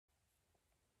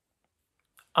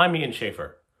I'm Ian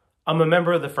Schaefer. I'm a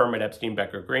member of the firm at Epstein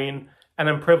Becker Green, and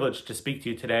I'm privileged to speak to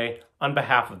you today on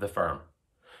behalf of the firm.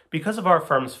 Because of our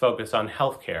firm's focus on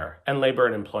healthcare and labor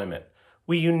and employment,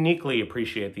 we uniquely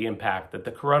appreciate the impact that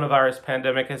the coronavirus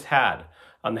pandemic has had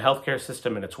on the healthcare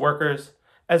system and its workers,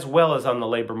 as well as on the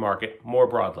labor market more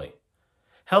broadly.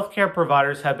 Healthcare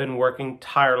providers have been working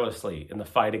tirelessly in the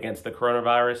fight against the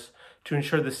coronavirus to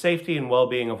ensure the safety and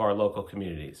well-being of our local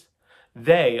communities.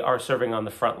 They are serving on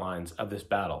the front lines of this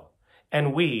battle,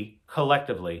 and we,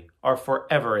 collectively, are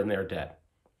forever in their debt.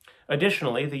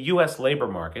 Additionally, the U.S. labor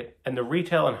market and the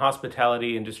retail and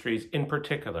hospitality industries in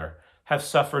particular have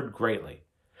suffered greatly.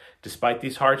 Despite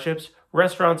these hardships,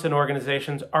 restaurants and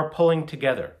organizations are pulling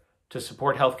together to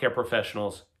support healthcare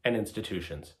professionals and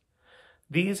institutions.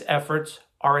 These efforts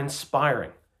are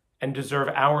inspiring and deserve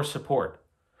our support.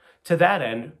 To that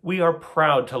end, we are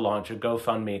proud to launch a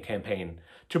GoFundMe campaign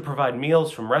to provide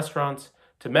meals from restaurants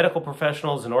to medical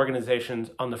professionals and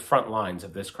organizations on the front lines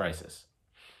of this crisis.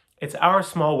 It's our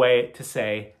small way to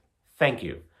say thank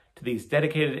you to these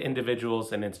dedicated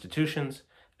individuals and institutions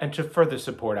and to further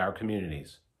support our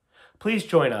communities. Please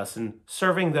join us in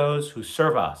serving those who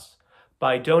serve us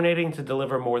by donating to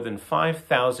deliver more than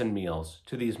 5,000 meals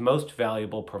to these most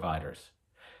valuable providers.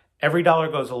 Every dollar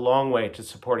goes a long way to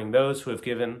supporting those who have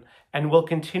given and will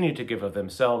continue to give of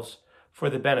themselves for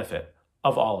the benefit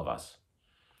of all of us.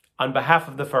 On behalf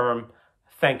of the firm,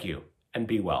 thank you and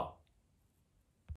be well.